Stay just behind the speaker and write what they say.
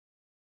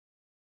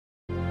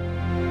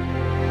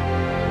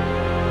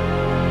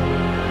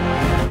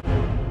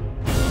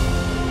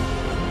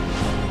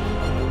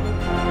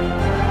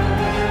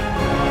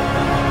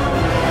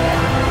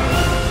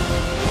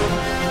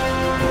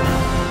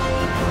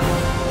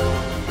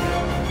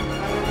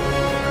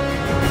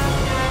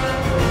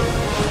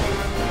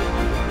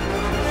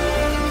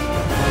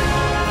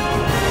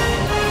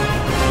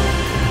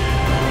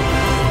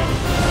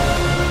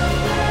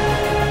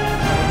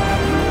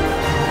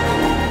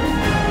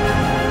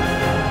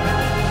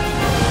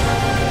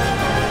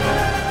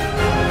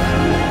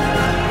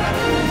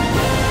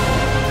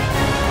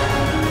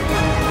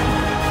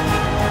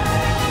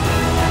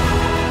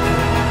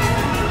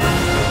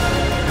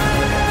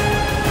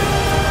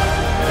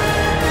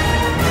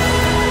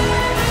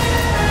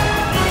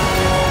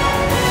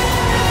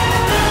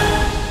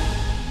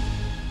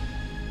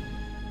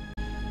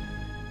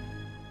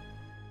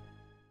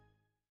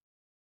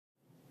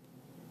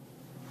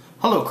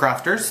Hello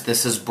crafters,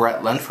 this is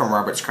Brett Lund from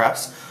Robert's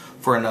Crafts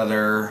for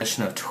another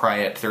edition of Try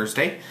It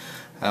Thursday.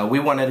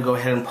 We wanted to go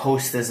ahead and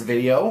post this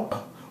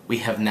video. We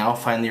have now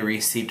finally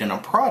received in a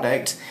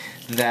product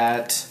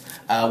that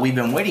we've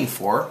been waiting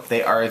for.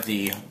 They are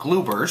the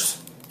Glubers.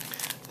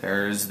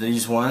 There's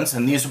these ones,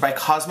 and these are by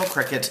Cosmo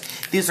Cricket.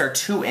 These are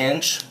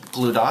 2-inch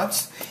glue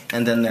dots,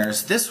 and then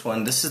there's this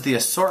one. This is the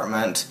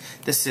assortment.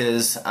 This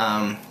is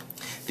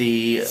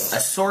the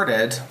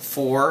assorted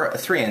for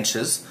 3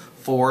 inches,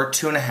 for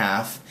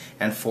 2.5,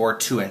 and for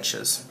 2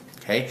 inches.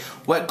 Okay,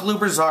 what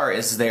Glubers are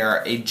is they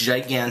are a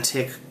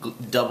gigantic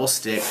double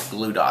stick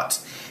glue dot,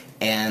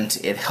 and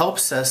it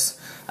helps us.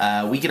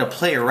 We get to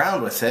play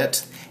around with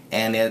it,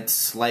 and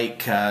it's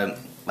like I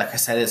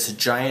said, it's a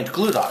giant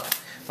glue dot.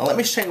 Now let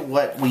me show you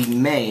what we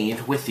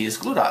made with these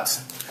glue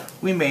dots.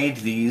 We made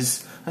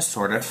these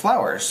assorted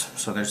flowers.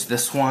 So there's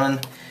this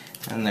one,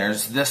 and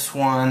there's this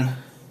one,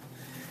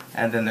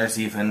 and then there's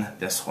even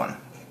this one.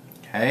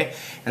 Okay,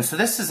 and so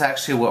this is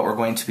actually what we're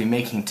going to be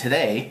making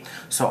today.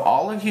 So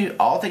all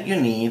that you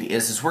need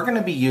is we're going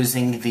to be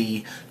using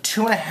the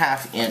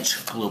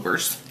 2.5-inch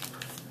Glubers.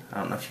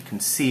 I don't know if you can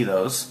see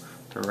those.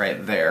 They're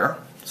right there.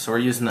 So we're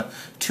using the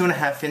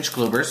 2.5-inch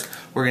Glubers.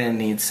 We're going to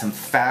need some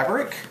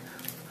fabric.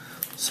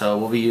 So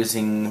we're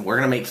going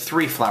to make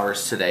 3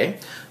 flowers today.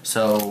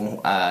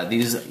 So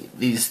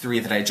these 3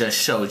 that I just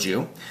showed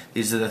you,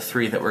 these are the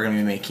 3 that we're going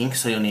to be making.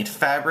 So you'll need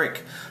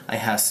fabric. I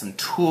have some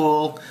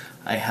tulle.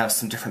 I have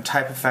some different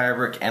type of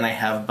fabric, and I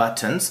have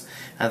buttons.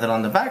 And then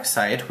on the back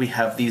side, we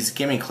have these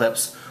gimme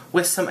clips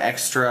with some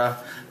extra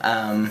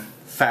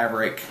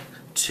fabric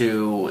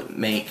to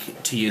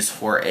use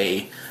for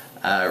a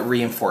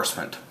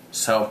reinforcement.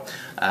 So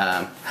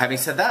having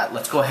said that,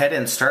 let's go ahead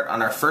and start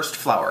on our first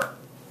flower.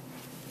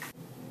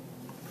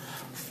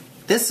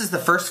 This is the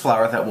first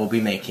flower that we'll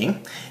be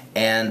making,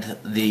 and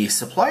the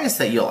supplies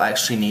that you'll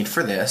actually need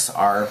for this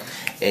are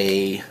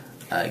a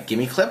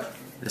gimme clip.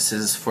 This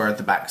is for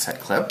the backside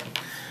clip.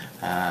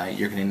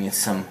 You're going to need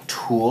some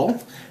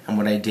tulle, and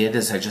what I did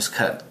is I just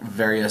cut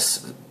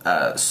various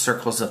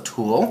circles of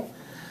tulle.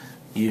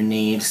 You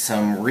need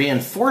some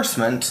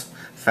reinforcement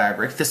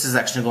fabric. This is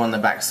actually going on the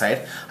back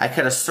side. I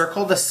cut a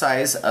circle the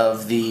size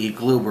of the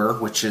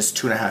Gluber, which is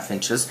 2.5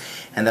 inches,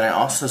 and then I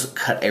also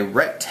cut a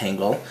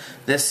rectangle.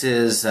 This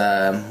is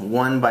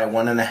 1 by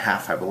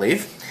 1.5, I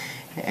believe.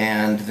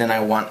 And then I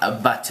want a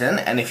button,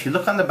 and if you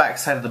look on the back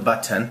side of the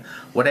button,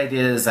 what I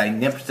did is I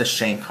nipped the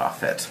shank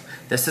off it.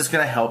 This is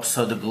going to help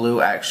so the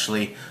button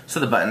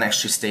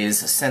actually stays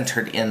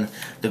centered in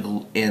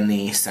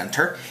the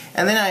center.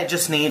 And then I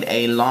just need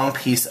a long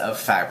piece of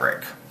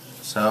fabric.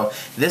 So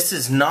this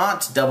is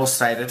not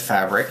double-sided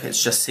fabric,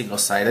 it's just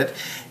single-sided,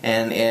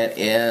 and it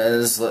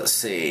is, let's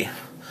see,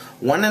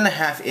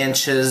 1.5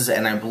 inches,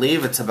 and I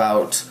believe it's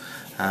about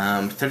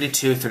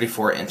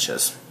 34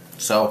 inches.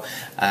 So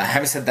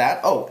having said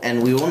that, oh,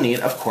 and we will need,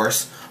 of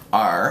course,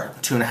 our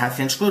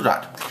 2.5-inch glue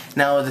dot.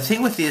 Now the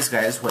thing with these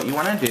guys, what you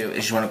want to do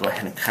is you want to go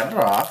ahead and cut it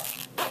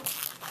off,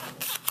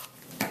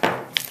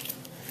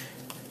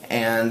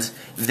 and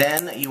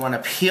then you want to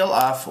peel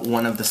off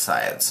one of the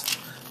sides.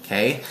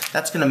 Okay,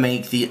 that's going to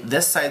make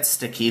this side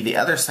sticky, the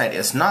other side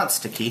is not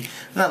sticky,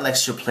 and that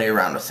lets you play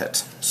around with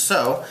it.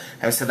 So,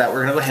 having said that,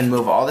 we're going to go ahead and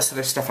move all this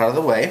other stuff out of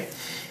the way.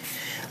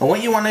 And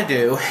what you want to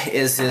do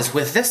is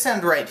with this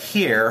end right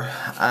here,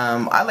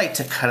 I like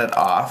to cut it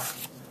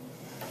off.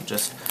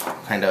 Just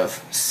kind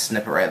of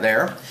snip it right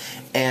there.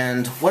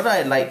 And what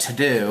I like to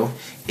do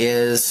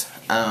is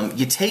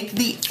you take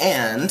the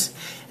end,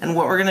 and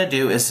what we're going to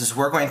do is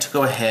we're going to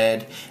go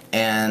ahead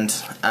and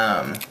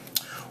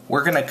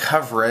we're going to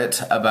cover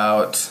it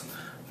about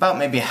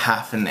maybe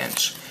 1/2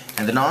 inch.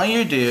 And then all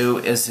you do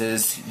is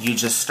you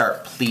just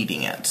start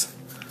pleating it.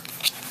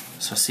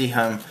 So see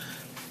how I'm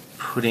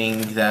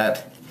putting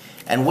that.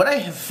 And what I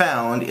have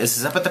found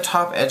is up at the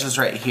top edges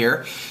right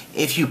here,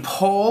 if you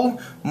pull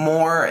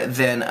more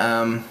than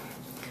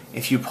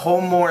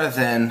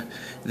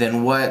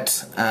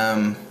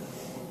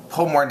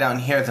pull more down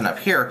here than up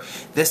here,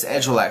 this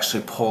edge will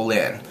actually pull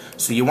in.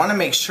 So you want to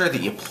make sure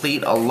that you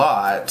pleat a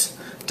lot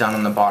down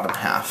on the bottom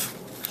half.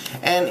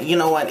 And you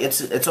know what,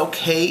 it's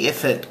okay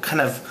if it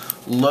kind of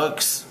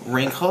looks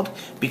wrinkled,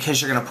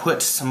 because you're going to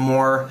put some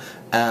more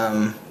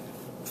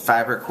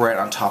fabric right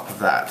on top of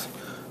that.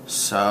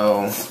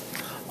 So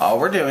all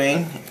we're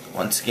doing,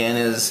 once again,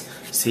 is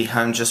see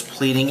how I'm just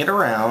pleating it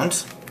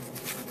around.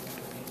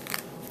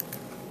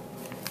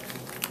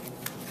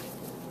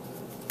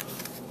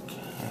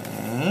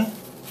 Okay.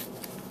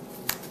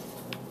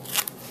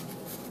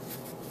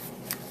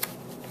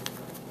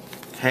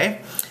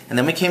 Okay, and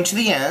then we came to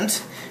the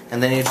end,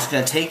 and then you're just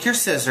going to take your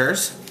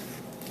scissors,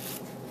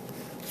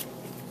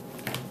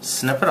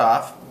 snip it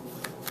off.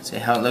 See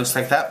how it looks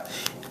like that?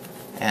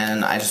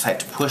 And I just like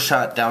to push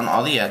out down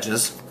all the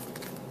edges.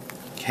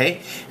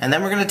 Okay, and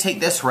then we're going to take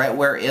this right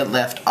where it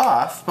left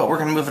off, but we're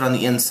going to move it on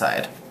the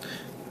inside.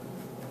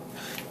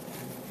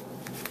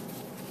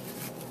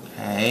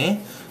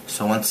 Okay,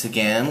 so once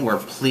again, we're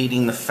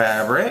pleating the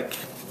fabric.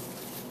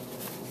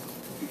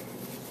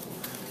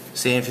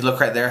 See, if you look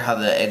right there how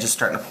the edge is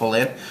starting to pull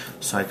in.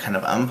 So I kind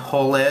of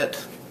unpull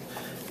it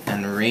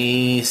and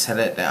reset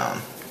it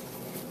down.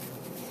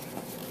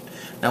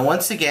 Now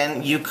once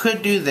again, you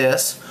could do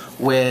this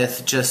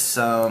with just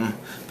some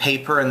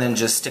paper and then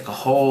just stick a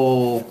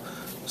whole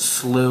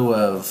slew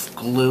of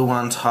glue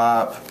on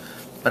top,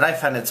 but I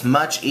find it's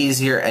much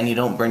easier and you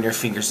don't burn your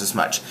fingers as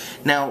much.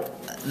 Now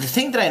the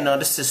thing that I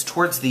noticed is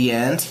towards the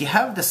end, you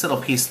have this little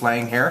piece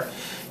lying here.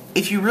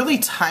 If you really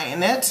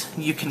tighten it,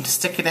 you can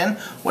stick it in.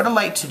 What I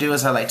like to do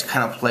is I like to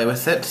kind of play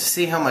with it to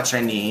see how much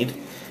I need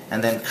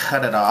and then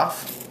cut it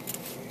off.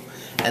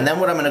 And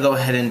then what I'm going to go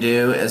ahead and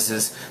do is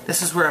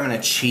this is where I'm going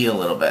to cheat a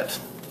little bit.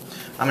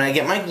 I'm going to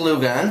get my glue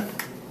gun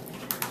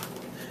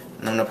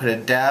and I'm going to put a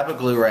dab of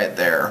glue right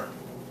there.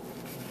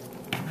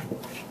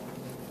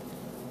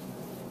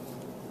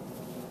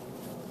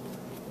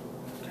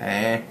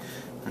 Okay,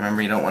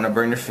 remember you don't want to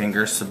burn your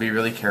fingers, so be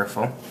really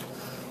careful.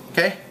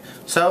 Okay,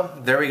 so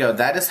there we go.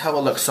 That is how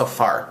it looks so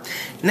far.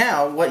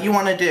 Now what you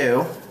want to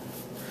do,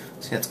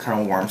 see it's kind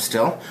of warm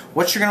still,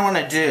 what you're going to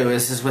want to do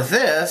is with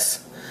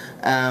this,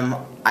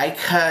 I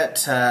cut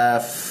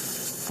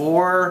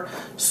 4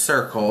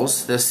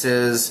 circles. This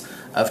is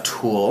of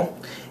tulle,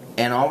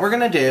 and all we're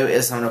going to do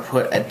is I'm going to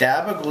put a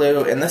dab of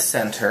glue in the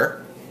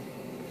center.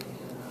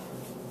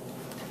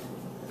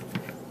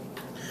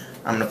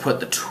 I'm going to put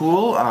the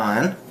tulle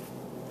on,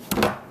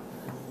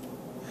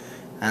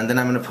 and then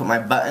I'm going to put my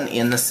button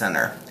in the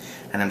center,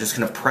 and I'm just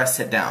going to press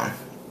it down.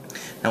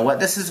 Now what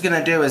this is going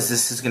to do is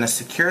this is going to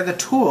secure the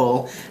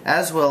tulle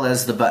as well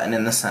as the button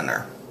in the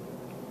center.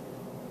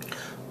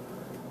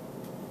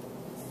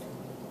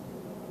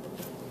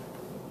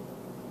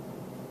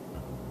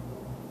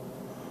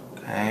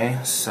 Okay,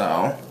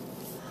 so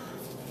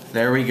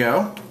there we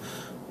go.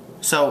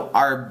 So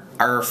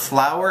our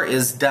flower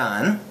is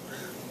done.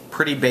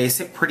 Pretty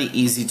basic, pretty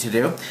easy to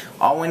do.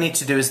 All we need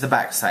to do is the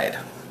back side.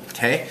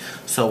 Okay,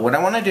 so what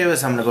I want to do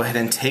is I'm going to go ahead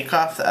and take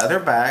off the other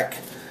back,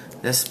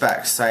 this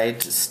back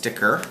side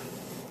sticker.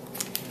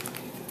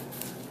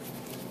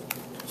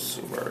 Let's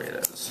see where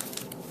it is.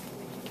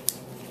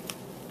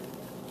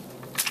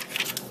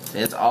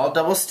 It's all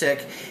double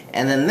stick,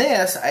 and then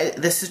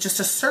this is just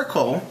a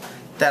circle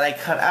that I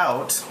cut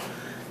out,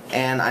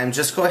 and I'm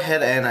just go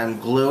ahead and I'm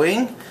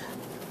gluing.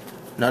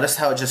 Notice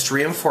how it just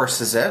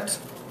reinforces it,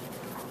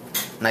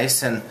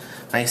 nice and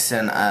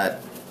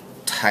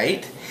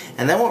tight.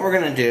 And then what we're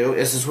going to do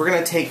is we're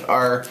going to take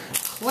our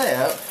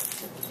clip,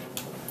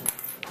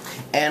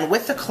 and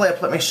with the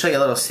clip, let me show you a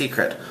little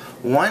secret.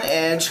 One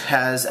edge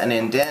has an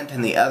indent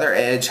and the other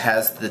edge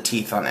has the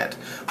teeth on it.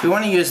 We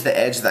want to use the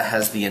edge that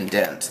has the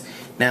indent.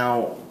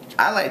 Now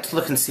I like to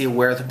look and see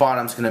where the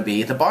bottom's going to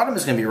be. The bottom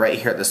is going to be right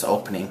here at this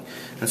opening.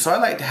 And so I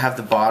like to have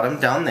the bottom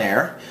down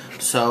there.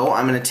 So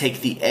I'm going to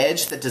take the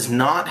edge that does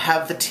not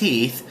have the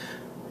teeth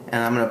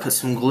and I'm going to put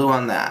some glue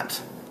on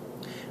that.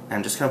 And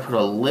I'm just going to put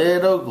a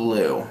little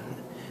glue.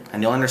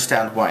 And you'll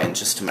understand why in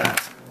just a minute.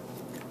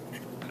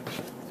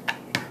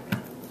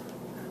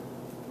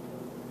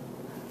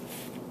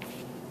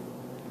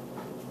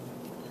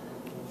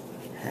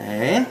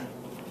 Okay.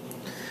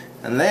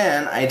 And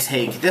then I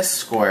take this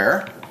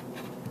square.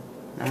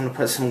 I'm going to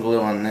put some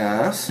glue on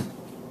this.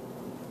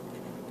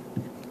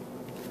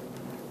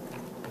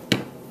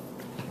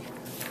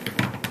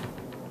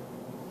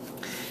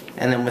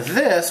 And then with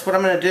this, what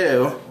I'm going to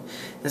do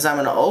is I'm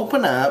going to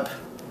open up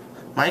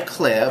my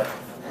clip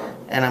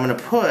and I'm going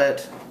to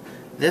put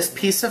this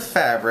piece of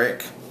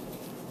fabric,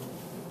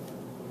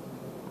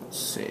 let's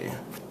see,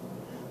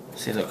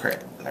 look right,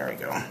 there we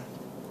go. I'm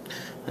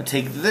going to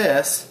take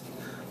this,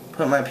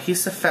 put my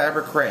piece of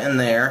fabric right in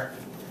there,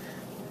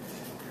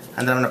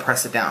 and then I'm going to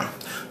press it down.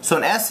 So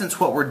in essence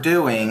what we're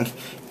doing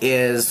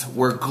is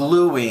we're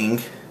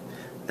gluing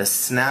the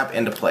snap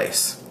into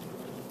place.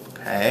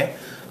 Okay,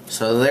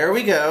 so there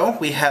we go.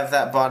 We have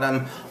that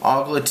bottom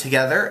all glued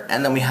together,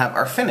 and then we have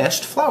our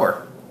finished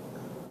flower.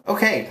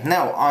 Okay,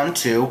 now on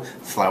to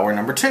flower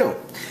number 2.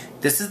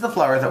 This is the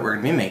flower that we're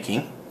going to be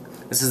making.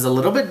 This is a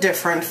little bit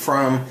different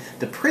from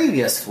the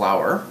previous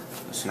flower,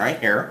 this one right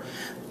here.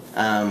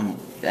 And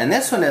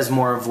this one is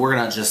more of, we're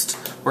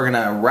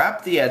gonna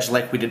wrap the edge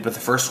like we did with the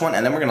first one,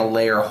 and then we're gonna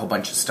layer a whole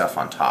bunch of stuff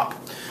on top.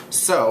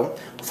 So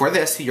for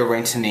this, you're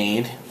going to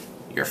need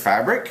your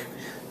fabric.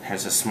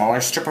 Here's a smaller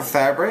strip of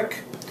fabric.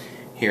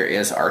 Here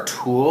is our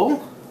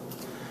tulle.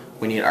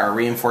 We need our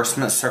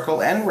reinforcement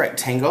circle and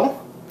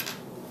rectangle.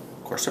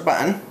 Of course, a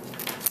button.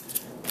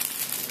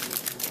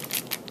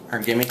 Our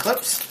gimme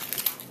clips.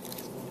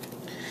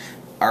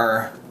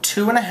 Our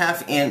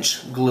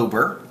 2.5-inch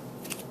Gluber.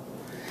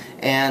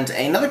 And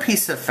another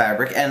piece of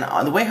fabric, and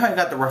the way how I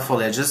got the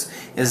ruffled edges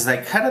is I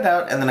cut it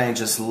out and then I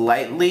just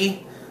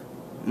lightly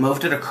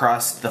moved it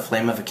across the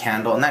flame of a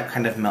candle, and that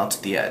kind of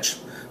melted the edge.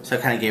 So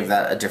it kind of gave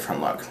that a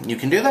different look. You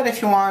can do that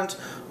if you want,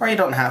 or you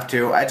don't have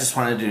to. I just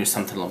wanted to do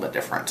something a little bit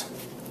different.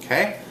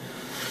 Okay?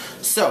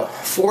 So,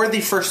 for the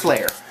first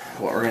layer,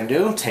 what we're going to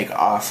do, take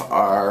off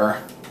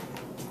our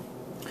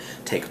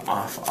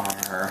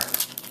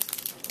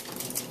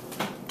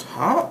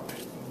top.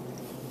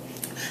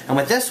 And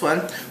with this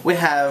one, we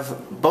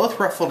have both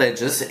ruffled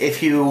edges.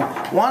 If you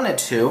wanted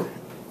to,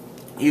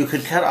 you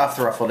could cut off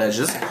the ruffled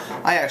edges.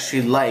 I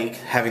actually like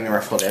having the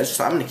ruffled edge,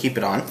 so I'm going to keep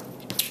it on.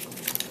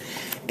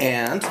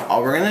 And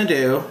all we're going to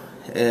do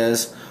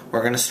is we're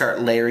going to start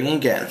layering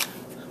again.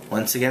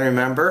 Once again,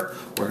 remember,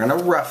 we're going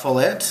to ruffle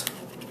it.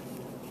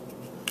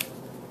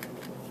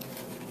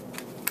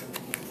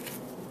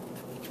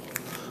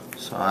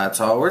 So that's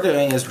all we're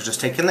doing, is we're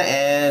just taking the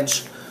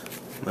edge,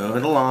 move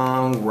it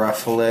along,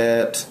 ruffle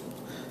it,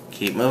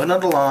 keep moving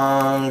it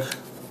along.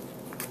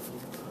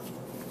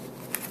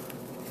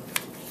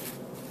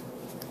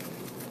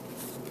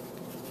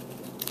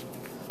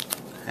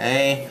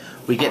 Okay,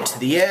 we get to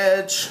the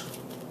edge,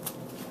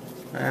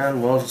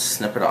 and we'll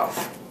snip it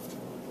off.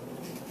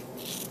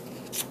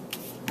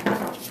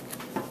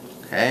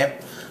 Okay,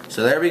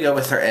 so there we go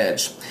with our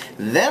edge.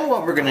 Then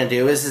what we're going to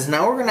do is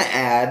now we're going to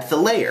add the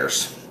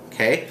layers.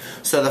 Okay,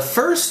 so the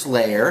first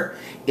layer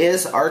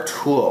is our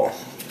tulle.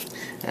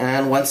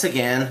 And once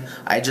again,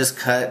 I just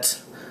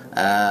cut,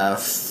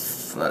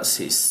 let's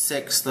see,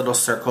 6 little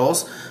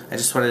circles. I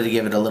just wanted to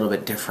give it a little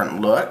bit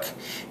different look.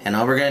 And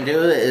all we're going to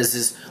do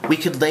is we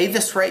could lay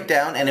this right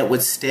down and it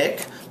would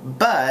stick,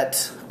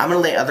 but I'm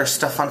going to lay other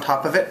stuff on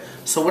top of it.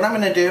 So what I'm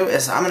going to do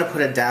is I'm going to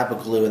put a dab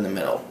of glue in the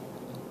middle.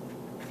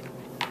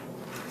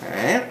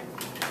 Alright.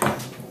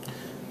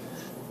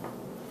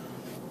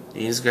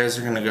 These guys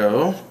are going to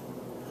go.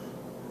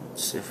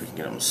 Let's see if we can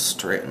get them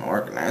straight and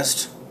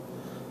organized.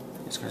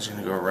 These guys are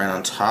going to go right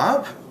on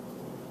top.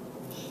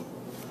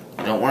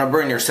 You don't want to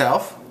burn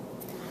yourself.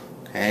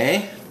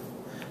 Okay.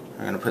 I'm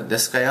going to put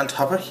this guy on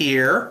top of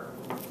here.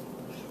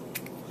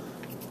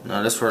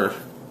 Notice we're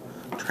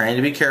trying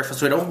to be careful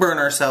so we don't burn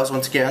ourselves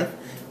once again.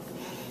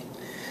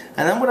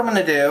 And then what I'm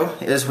going to do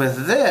is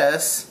with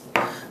this,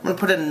 I'm going to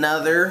put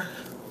another,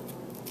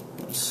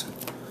 let's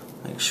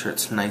make sure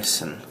it's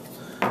nice and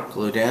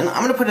glued in.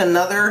 I'm going to put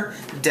another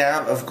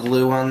dab of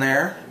glue on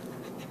there.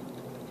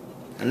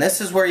 And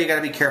this is where you got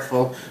to be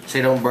careful so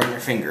you don't burn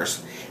your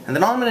fingers. And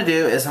then all I'm going to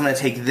do is I'm going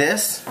to take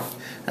this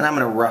and I'm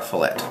going to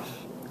ruffle it.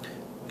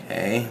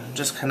 Okay,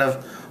 just kind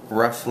of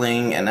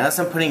ruffling, and as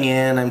I'm putting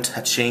in, I'm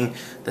touching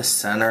the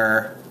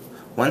center.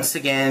 Once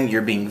again,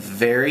 you're being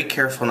very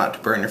careful not to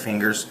burn your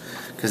fingers,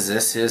 because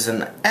this is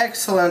an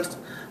excellent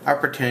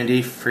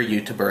opportunity for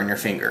you to burn your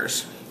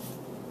fingers.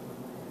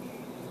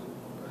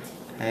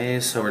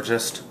 Okay, so we're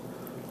just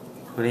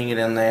putting it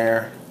in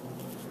there,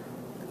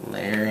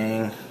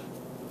 layering.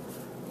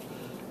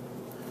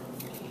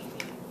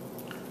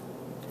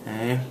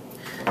 Okay,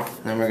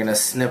 then we're going to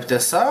snip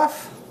this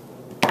off.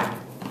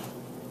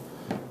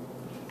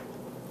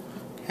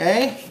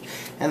 Okay,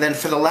 and then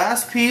for the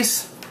last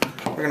piece,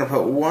 we're going to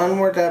put one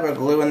more dab of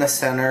glue in the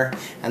center,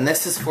 and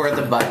this is for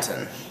the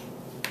button.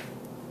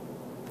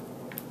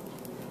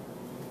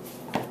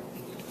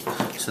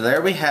 So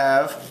there we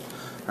have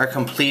our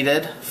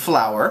completed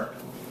flower.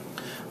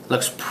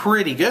 Looks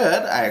pretty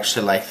good. I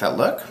actually like that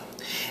look.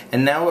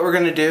 And now what we're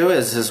going to do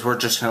is we're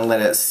just going to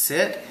let it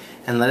sit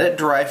and let it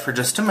dry for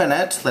just a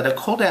minute, let it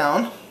cool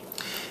down.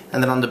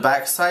 And then on the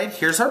back side,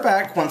 here's our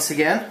back once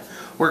again.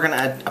 We're going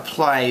to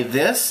apply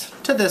this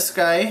to this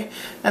guy,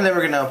 and then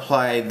we're going to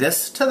apply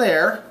this to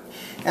there,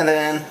 and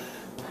then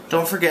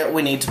don't forget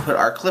we need to put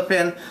our clip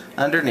in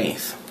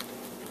underneath.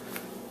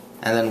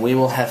 And then we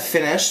will have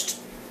finished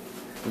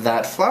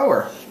that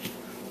flower.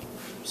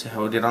 See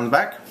how we did on the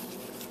back?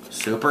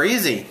 Super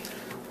easy.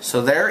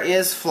 So there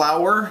is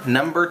flower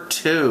number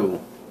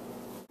 2.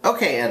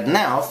 Okay, and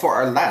now for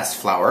our last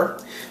flower.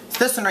 It's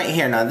this one right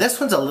here. Now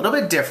this one's a little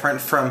bit different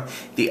from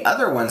the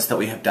other ones that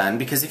we have done,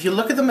 because if you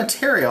look at the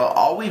material,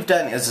 all we've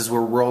done is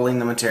we're rolling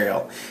the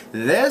material.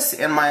 This,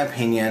 in my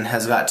opinion,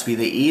 has got to be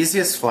the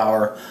easiest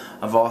flower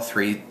of all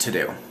 3 to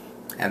do.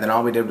 And then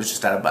all we did was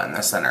just add a button in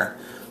the center,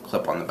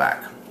 clip on the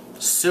back.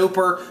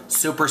 Super,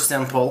 super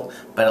simple,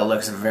 but it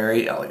looks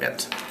very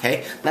elegant.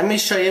 Okay, let me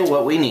show you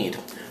what we need.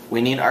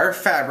 We need our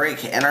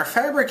fabric, and our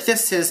fabric,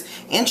 this is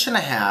 1.5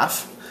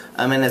 inches.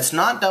 And it's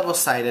not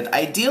double-sided.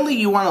 Ideally,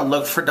 you want to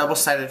look for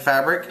double-sided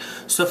fabric.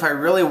 So if I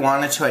really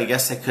wanted to, I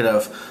guess I could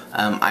have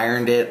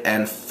ironed it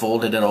and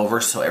folded it over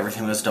so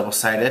everything was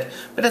double-sided.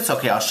 But it's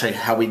okay. I'll show you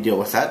how we deal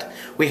with that.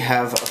 We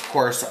have, of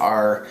course,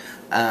 our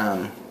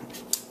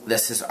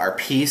this is our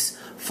piece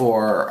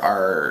for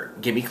our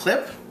gimme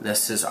clip.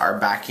 This is our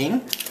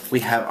backing. We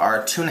have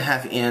our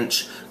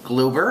 2.5-inch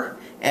Gluber,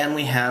 and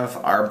we have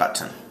our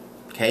button.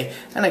 Okay,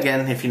 and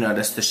again, if you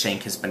notice, the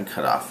shank has been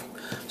cut off.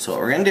 So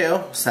what we're going to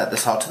do, set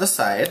this all to the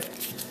side,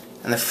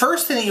 and the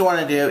first thing that you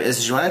want to do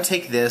is you want to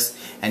take this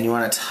and you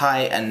want to tie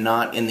a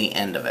knot in the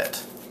end of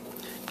it.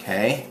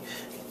 Okay,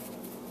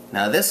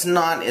 now this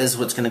knot is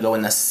what's going to go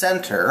in the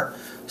center,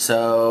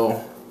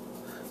 so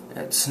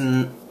it's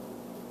not,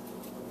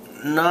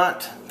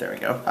 there we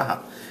go,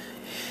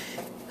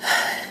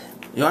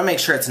 You want to make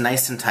sure it's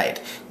nice and tight.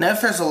 Now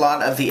if there's a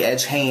lot of the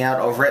edge hanging out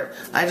over it,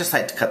 I just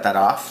like to cut that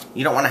off.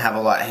 You don't want to have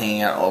a lot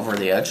hanging out over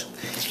the edge.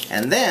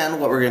 And then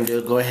what we're going to do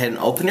is go ahead and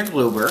open your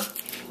Gluber.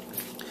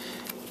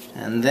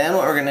 And then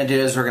what we're going to do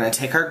is we're going to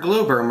take our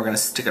Gluber and we're going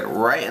to stick it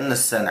right in the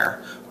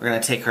center. We're going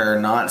to take our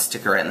knot,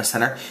 stick it right in the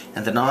center,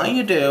 and then all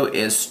you do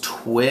is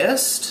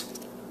twist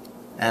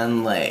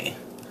and lay.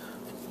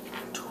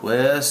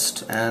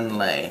 Twist and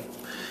lay.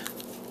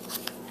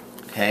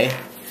 Okay,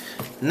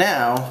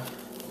 now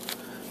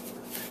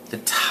the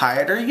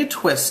tighter you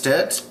twist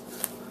it,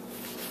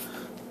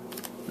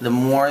 the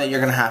more that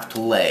you're going to have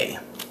to lay.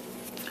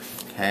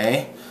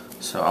 Okay,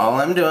 so all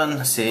I'm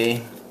doing,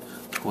 see,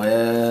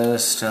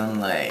 twist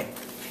and lay.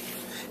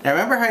 Now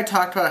remember how I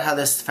talked about how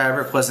this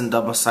fabric wasn't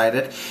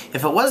double-sided?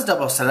 If it was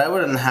double-sided, I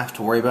wouldn't have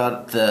to worry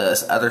about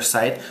the other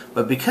side,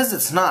 but because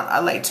it's not, I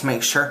like to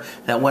make sure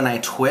that when I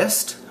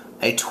twist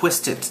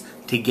it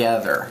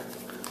together.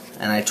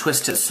 And I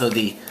twist it so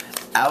the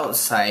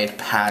outside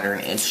pattern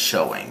is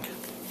showing.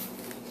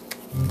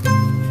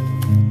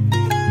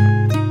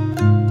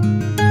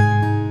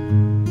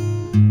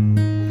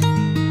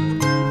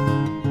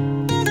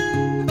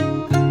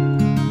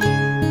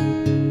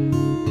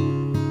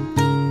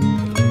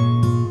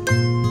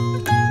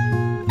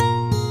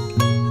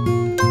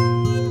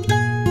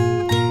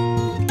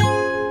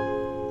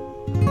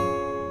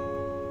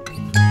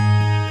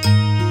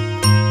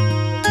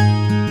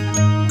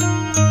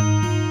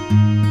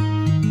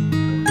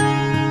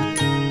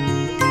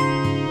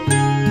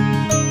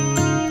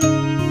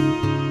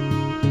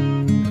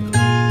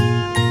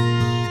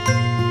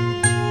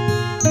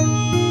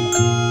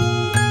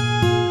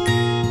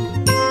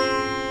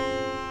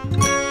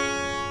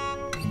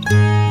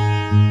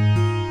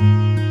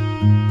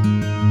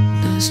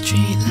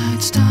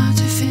 Streetlights start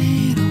to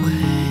fade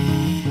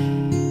away.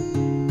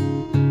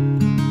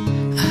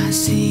 I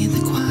see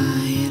the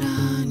quiet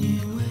on you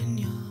when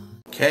you're...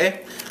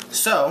 Okay,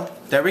 so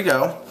there we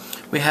go.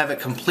 We have it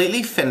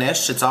completely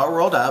finished. It's all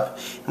rolled up,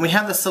 and we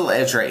have this little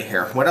edge right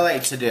here. What I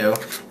like to do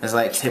is I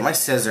like to take my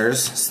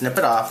scissors, snip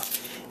it off,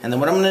 and then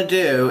what I'm going to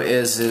do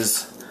is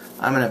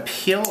I'm going to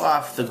peel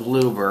off the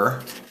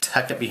Gluber,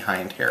 tuck it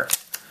behind here.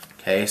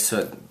 Okay, so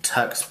it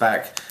tucks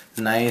back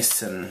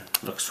nice and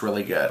looks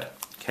really good.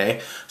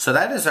 Okay, so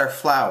that is our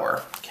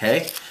flower.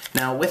 Okay,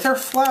 now with our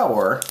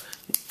flower,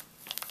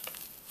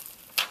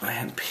 go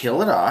ahead and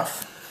peel it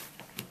off.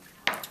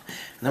 And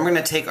then we're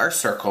going to take our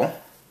circle,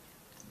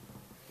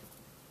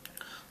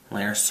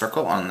 lay our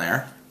circle on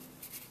there.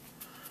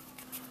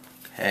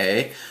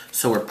 Okay,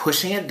 so we're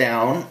pushing it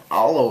down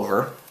all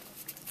over.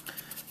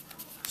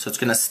 So it's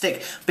going to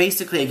stick.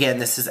 Basically, again,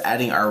 this is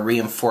adding our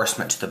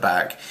reinforcement to the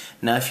back.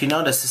 Now, if you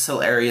notice, this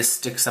little area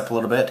sticks up a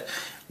little bit.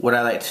 What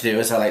I like to do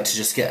is I like to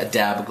just get a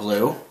dab of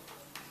glue.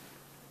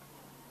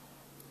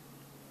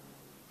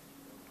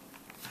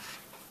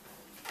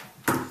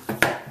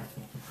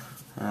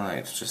 I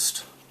like to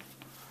just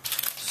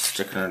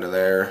stick it under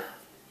there.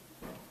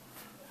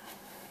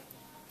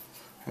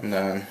 And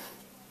then,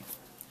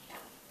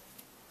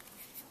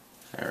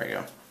 there we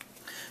go.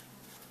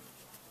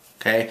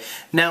 Okay,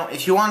 now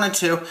if you wanted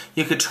to,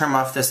 you could trim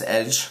off this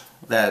edge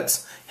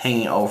that's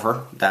hanging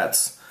over.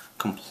 That's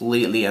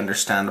completely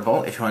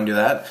understandable if you want to do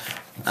that.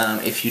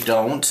 If you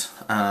don't,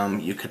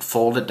 you could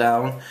fold it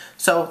down.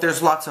 So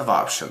there's lots of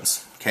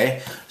options.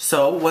 Okay,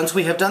 so once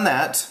we have done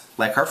that,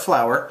 like our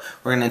flower,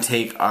 we're going to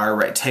take our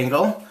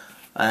rectangle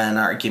and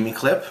our gimme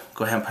clip,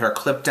 go ahead and put our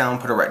clip down,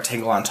 put a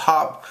rectangle on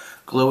top,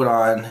 glue it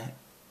on,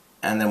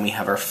 and then we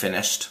have our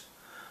finished,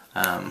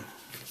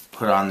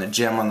 put on the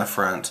gem on the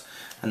front,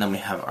 and then we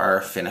have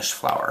our finished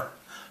flower.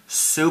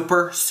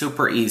 Super,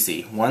 super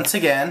easy. Once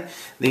again,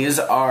 these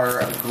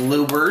are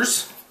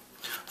Glubers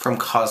from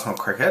Cosmo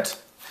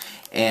Cricket,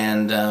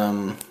 and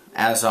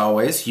as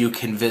always, you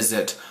can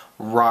visit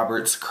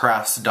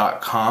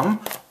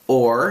robertscrafts.com,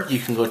 or you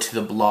can go to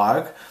the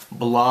blog,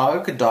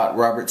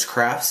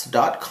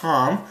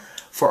 blog.robertscrafts.com,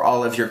 for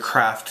all of your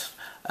craft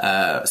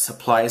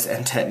supplies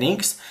and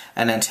techniques.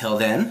 And until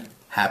then,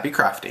 happy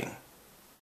crafting.